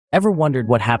Ever wondered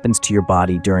what happens to your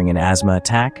body during an asthma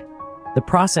attack? The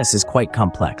process is quite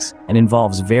complex and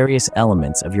involves various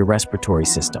elements of your respiratory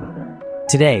system.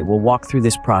 Today, we'll walk through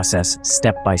this process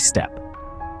step by step.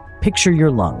 Picture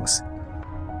your lungs.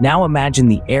 Now imagine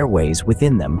the airways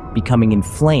within them becoming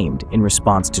inflamed in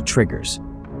response to triggers.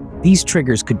 These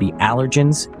triggers could be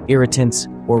allergens, irritants,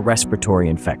 or respiratory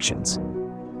infections.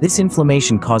 This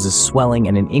inflammation causes swelling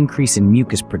and an increase in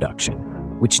mucus production,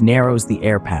 which narrows the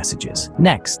air passages.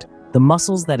 Next, the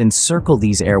muscles that encircle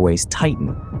these airways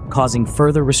tighten, causing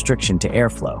further restriction to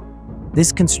airflow.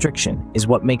 This constriction is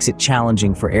what makes it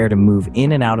challenging for air to move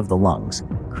in and out of the lungs,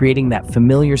 creating that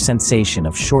familiar sensation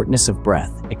of shortness of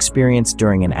breath experienced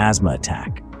during an asthma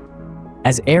attack.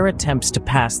 As air attempts to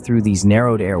pass through these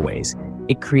narrowed airways,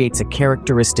 it creates a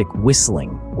characteristic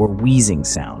whistling or wheezing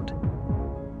sound.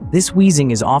 This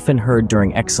wheezing is often heard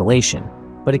during exhalation,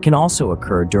 but it can also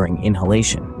occur during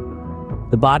inhalation.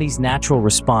 The body's natural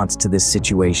response to this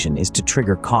situation is to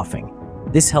trigger coughing.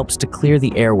 This helps to clear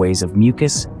the airways of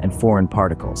mucus and foreign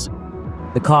particles.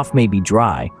 The cough may be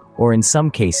dry, or in some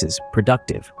cases,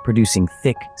 productive, producing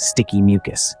thick, sticky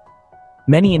mucus.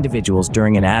 Many individuals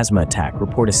during an asthma attack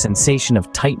report a sensation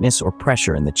of tightness or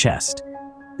pressure in the chest.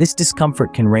 This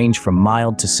discomfort can range from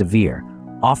mild to severe,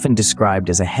 often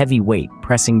described as a heavy weight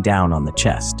pressing down on the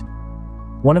chest.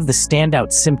 One of the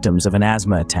standout symptoms of an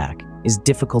asthma attack is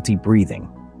difficulty breathing.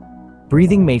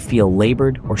 Breathing may feel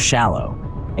labored or shallow,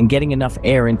 and getting enough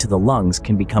air into the lungs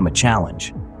can become a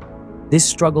challenge. This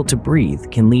struggle to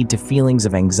breathe can lead to feelings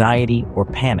of anxiety or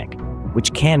panic,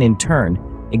 which can, in turn,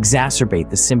 exacerbate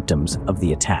the symptoms of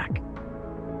the attack.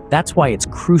 That's why it's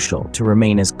crucial to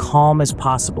remain as calm as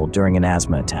possible during an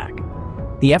asthma attack.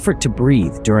 The effort to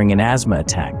breathe during an asthma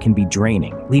attack can be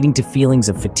draining, leading to feelings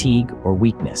of fatigue or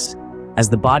weakness. As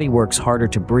the body works harder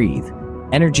to breathe,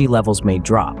 energy levels may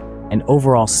drop, and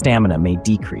overall stamina may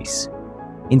decrease.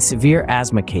 In severe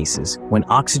asthma cases, when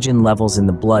oxygen levels in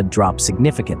the blood drop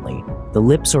significantly, the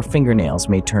lips or fingernails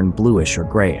may turn bluish or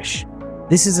grayish.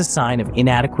 This is a sign of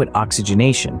inadequate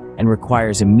oxygenation and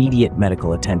requires immediate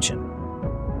medical attention.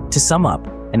 To sum up,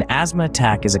 an asthma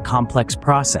attack is a complex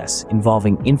process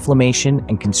involving inflammation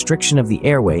and constriction of the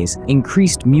airways,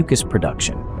 increased mucus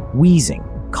production, wheezing,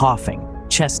 coughing,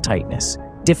 chest tightness,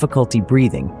 difficulty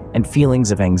breathing, and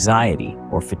feelings of anxiety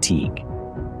or fatigue.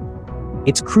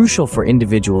 It's crucial for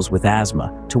individuals with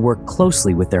asthma to work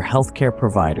closely with their healthcare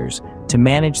providers to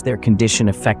manage their condition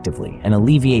effectively and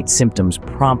alleviate symptoms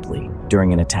promptly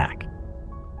during an attack.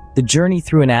 The journey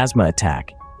through an asthma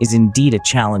attack is indeed a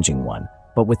challenging one,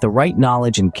 but with the right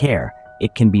knowledge and care,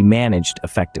 it can be managed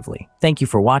effectively. Thank you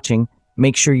for watching.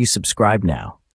 Make sure you subscribe now.